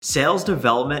Sales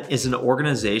development is an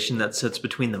organization that sits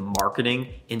between the marketing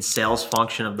and sales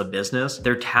function of the business.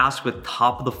 They're tasked with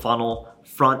top of the funnel,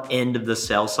 front end of the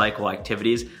sales cycle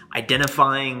activities,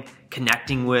 identifying,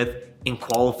 connecting with, and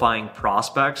qualifying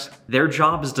prospects. Their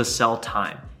job is to sell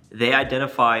time. They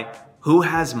identify who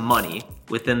has money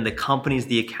within the companies,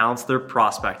 the accounts they're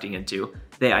prospecting into.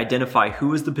 They identify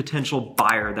who is the potential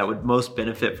buyer that would most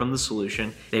benefit from the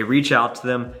solution. They reach out to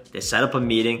them, they set up a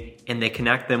meeting, and they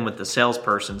connect them with the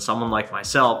salesperson, someone like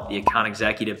myself, the account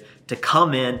executive, to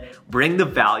come in, bring the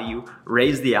value,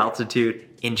 raise the altitude,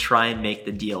 and try and make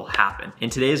the deal happen.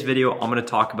 In today's video, I'm gonna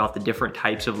talk about the different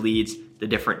types of leads, the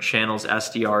different channels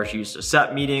SDRs use to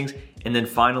set meetings, and then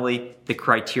finally, the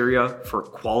criteria for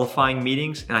qualifying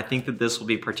meetings. And I think that this will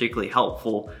be particularly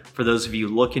helpful for those of you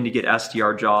looking to get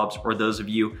SDR jobs or those of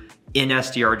you in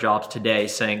SDR jobs today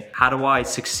saying, how do I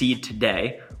succeed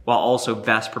today while also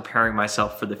best preparing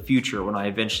myself for the future when I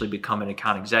eventually become an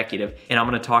account executive? And I'm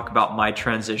gonna talk about my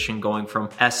transition going from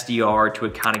SDR to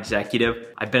account executive.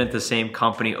 I've been at the same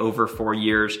company over 4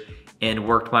 years and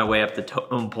worked my way up the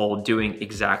totem pole doing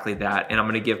exactly that. And I'm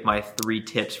gonna give my 3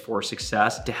 tips for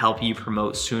success to help you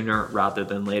promote sooner rather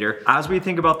than later. As we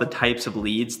think about the types of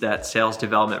leads that sales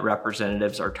development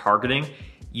representatives are targeting,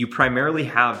 you primarily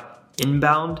have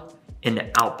inbound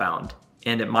and outbound.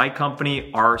 And at my company,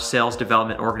 our sales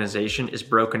development organization is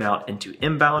broken out into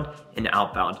inbound and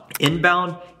outbound.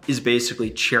 Inbound is basically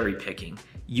cherry picking.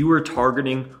 You are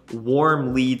targeting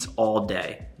warm leads all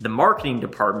day. The marketing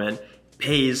department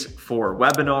pays for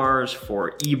webinars,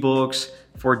 for ebooks,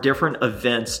 for different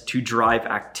events to drive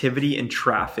activity and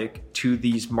traffic to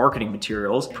these marketing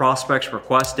materials. Prospects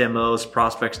request demos,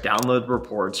 prospects download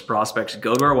reports, prospects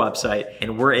go to our website,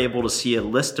 and we're able to see a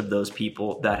list of those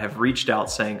people that have reached out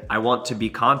saying, I want to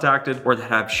be contacted, or that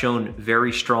have shown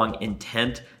very strong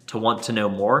intent to want to know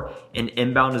more. And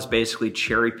inbound is basically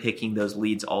cherry picking those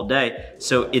leads all day.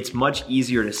 So it's much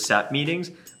easier to set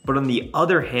meetings. But on the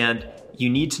other hand, you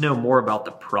need to know more about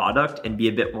the product and be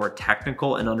a bit more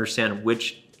technical and understand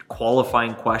which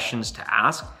qualifying questions to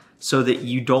ask so that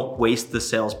you don't waste the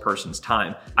salesperson's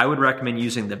time. I would recommend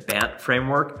using the BANT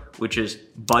framework, which is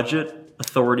budget,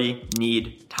 authority,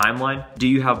 need, timeline. Do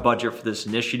you have budget for this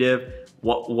initiative?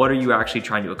 What are you actually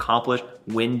trying to accomplish?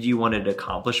 When do you want it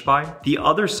accomplished by? The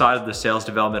other side of the sales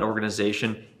development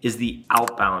organization is the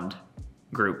outbound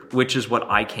group, which is what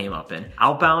I came up in.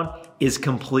 Outbound is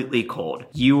completely cold.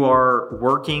 You are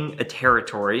working a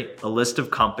territory, a list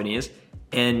of companies,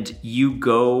 and you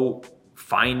go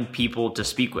find people to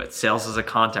speak with. Sales is a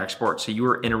contact sport, so you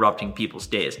are interrupting people's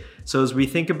days. So as we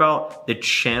think about the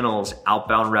channels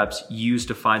outbound reps use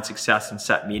to find success and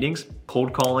set meetings,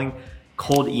 cold calling,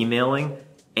 cold emailing,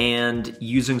 and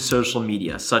using social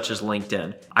media such as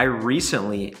LinkedIn. I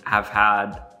recently have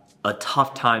had a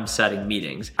tough time setting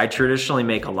meetings. I traditionally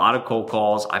make a lot of cold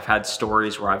calls. I've had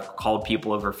stories where I've called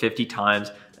people over 50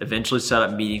 times, eventually set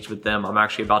up meetings with them. I'm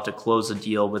actually about to close a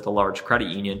deal with a large credit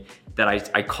union that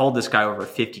I called this guy over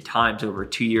 50 times over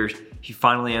 2 years. He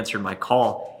finally answered my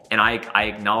call and I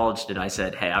acknowledged it. I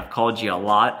said, hey, I've called you a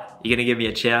lot. You gonna give me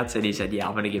a chance? And he said, yeah,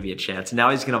 I'm gonna give you a chance. And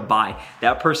now he's gonna buy.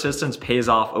 That persistence pays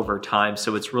off over time.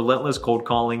 So it's relentless cold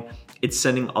calling. It's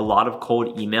sending a lot of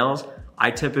cold emails. I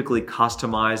typically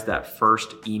customize that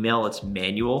first email. It's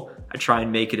manual. I try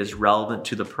and make it as relevant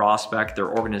to the prospect,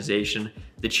 their organization,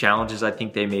 the challenges I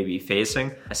think they may be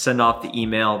facing. I send off the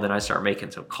email, then I start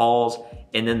making some calls,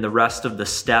 and then the rest of the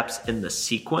steps in the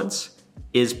sequence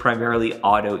is primarily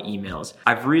auto emails.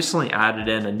 I've recently added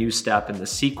in a new step in the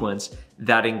sequence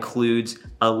that includes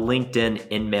a LinkedIn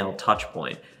in-mail touch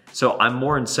point. So I'm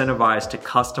more incentivized to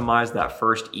customize that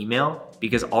first email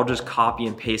because I'll just copy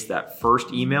and paste that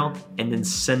first email and then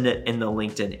send it in the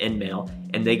LinkedIn in-mail,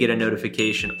 and they get a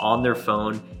notification on their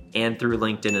phone and through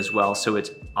LinkedIn as well. So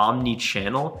it's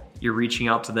omni-channel. You're reaching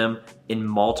out to them in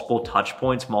multiple touch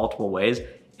points, multiple ways.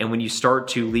 And when you start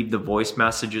to leave the voice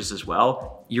messages as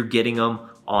well, you're getting them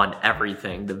on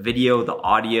everything. The video, the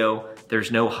audio,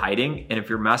 there's no hiding. And if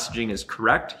your messaging is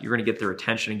correct, you're gonna get their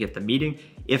attention and get the meeting.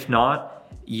 If not,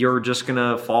 you're just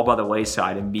gonna fall by the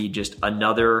wayside and be just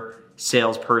another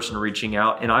salesperson reaching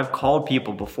out. And I've called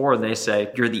people before and they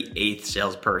say, you're the 8th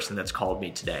salesperson that's called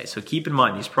me today. So keep in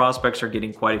mind, these prospects are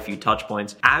getting quite a few touch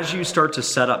points. As you start to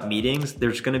set up meetings,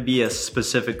 there's gonna be a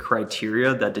specific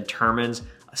criteria that determines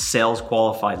a sales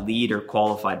qualified lead or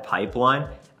qualified pipeline.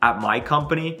 At my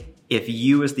company, if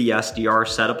you as the SDR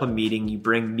set up a meeting, you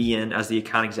bring me in as the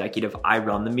account executive, I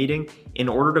run the meeting. In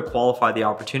order to qualify the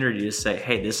opportunity to say,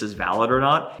 hey, this is valid or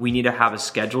not, we need to have a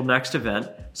scheduled next event.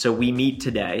 So we meet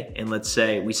today, and let's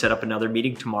say we set up another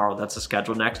meeting tomorrow, that's a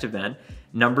scheduled next event.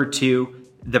 Number 2,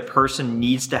 the person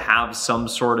needs to have some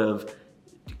sort of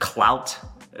clout,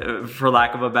 for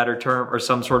lack of a better term, or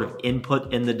some sort of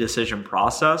input in the decision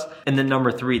process. And then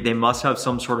number 3, they must have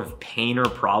some sort of pain or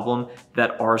problem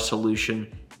that our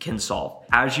solution can solve.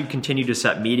 As you continue to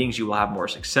set meetings, you will have more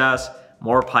success,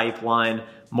 more pipeline,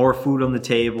 more food on the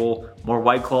table, more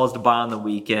White Claws to buy on the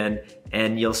weekend,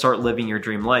 and you'll start living your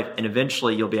dream life. And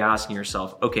eventually you'll be asking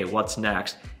yourself, okay, what's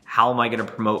next? How am I gonna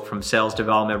promote from sales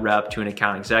development rep to an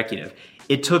account executive?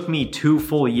 It took me 2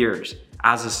 full years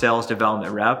as a sales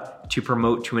development rep to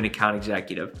promote to an account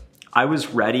executive. I was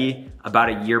ready about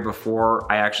a year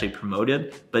before I actually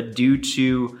promoted, but due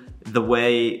to the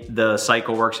way the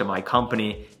cycle works at my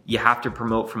company, you have to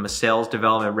promote from a sales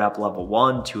development rep level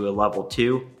 1 to a level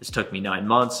 2. This took me 9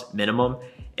 months minimum.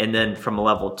 And then from a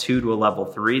level 2 to a level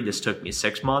 3, this took me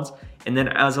 6 months. And then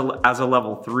as a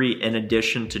level 3, in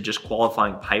addition to just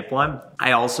qualifying pipeline,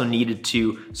 I also needed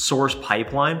to source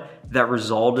pipeline that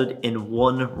resulted in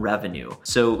 1 revenue.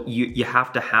 So you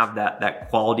have to have that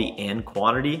quality and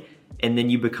quantity, and then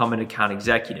you become an account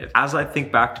executive. As I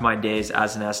think back to my days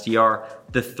as an SDR,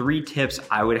 the 3 tips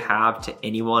I would have to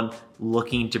anyone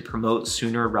looking to promote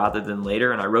sooner rather than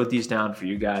later, and I wrote these down for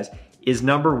you guys, is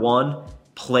number 1,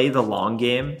 play the long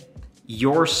game.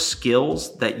 Your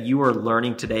skills that you are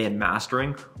learning today and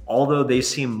mastering, although they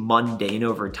seem mundane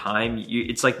over time,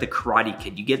 it's like the Karate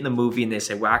Kid. You get in the movie and they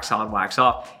say wax on, wax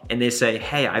off, and they say,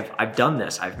 hey, I've done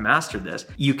this, I've mastered this.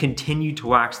 You continue to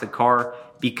wax the car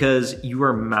because you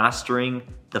are mastering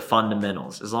the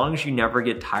fundamentals. As long as you never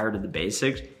get tired of the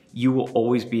basics, you will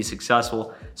always be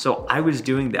successful. So I was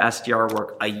doing the SDR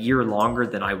work a year longer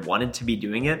than I wanted to be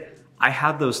doing it. I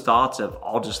had those thoughts of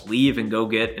I'll just leave and go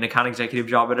get an account executive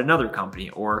job at another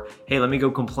company, or hey, let me go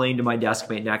complain to my desk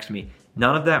mate next to me.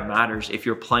 None of that matters if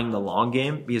you're playing the long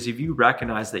game, because if you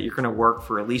recognize that you're gonna work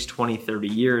for at least 20, 30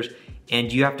 years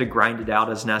and you have to grind it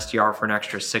out as an SDR for an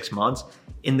extra 6 months,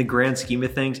 in the grand scheme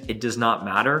of things, it does not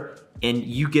matter. And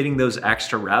you getting those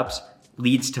extra reps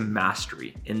leads to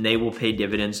mastery, and they will pay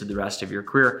dividends to the rest of your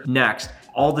career. Next,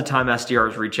 all the time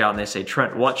SDRs reach out and they say,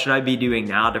 Trent, what should I be doing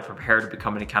now to prepare to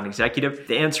become an account executive?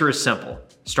 The answer is simple.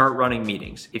 Start running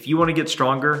meetings. If you want to get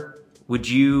stronger, would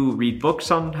you read books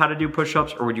on how to do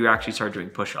push-ups, or would you actually start doing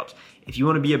push-ups? If you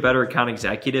want to be a better account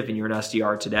executive and you're an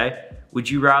SDR today, would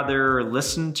you rather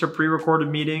listen to pre-recorded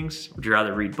meetings? Would you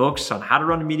rather read books on how to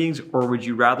run meetings, or would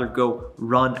you rather go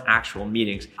run actual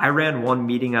meetings? I ran 1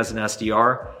 meeting as an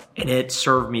SDR and it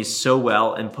served me so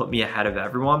well and put me ahead of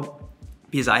everyone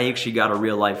because I actually got a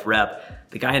real life rep.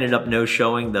 The guy ended up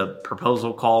no-showing the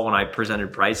proposal call when I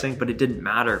presented pricing, but it didn't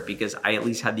matter because I at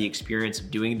least had the experience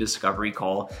of doing a discovery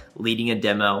call, leading a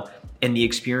demo, and the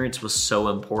experience was so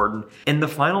important. And the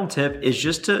final tip is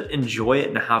just to enjoy it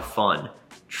and have fun.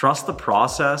 Trust the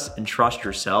process and trust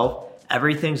yourself.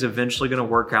 Everything's eventually gonna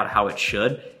work out how it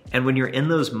should. And when you're in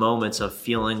those moments of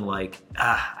feeling like,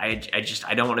 I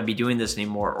don't wanna be doing this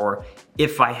anymore, or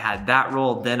if I had that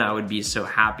role, then I would be so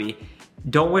happy.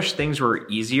 Don't wish things were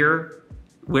easier.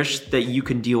 Wish that you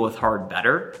can deal with hard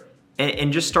better,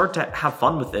 and just start to have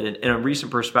fun with it. In a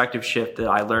recent perspective shift that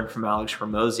I learned from Alex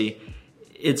Hormozi,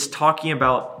 it's talking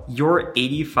about your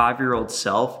 85-year-old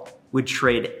self would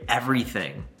trade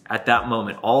everything at that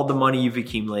moment, all the money you've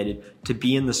accumulated, to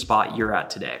be in the spot you're at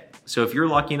today. So if you're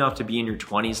lucky enough to be in your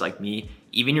 20s like me,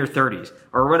 even your 30s,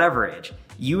 or whatever age,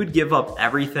 you would give up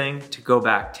everything to go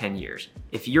back 10 years.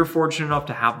 If you're fortunate enough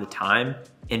to have the time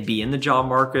and be in the job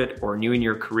market or new in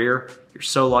your career, you're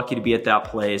so lucky to be at that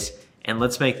place, and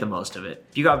let's make the most of it.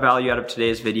 If you got value out of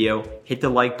today's video, hit the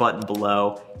like button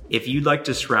below. If you'd like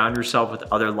to surround yourself with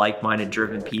other like-minded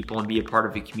driven people and be a part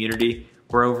of a community,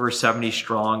 we're over 70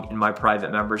 strong in my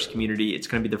private members community. It's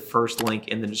gonna be the first link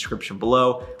in the description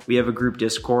below. We have a group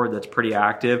Discord that's pretty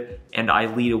active, and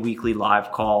I lead a weekly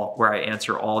live call where I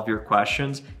answer all of your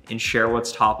questions and share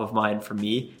what's top of mind for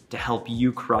me to help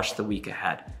you crush the week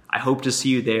ahead. I hope to see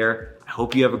you there. I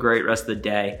hope you have a great rest of the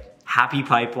day. Happy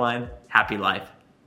pipeline, happy life.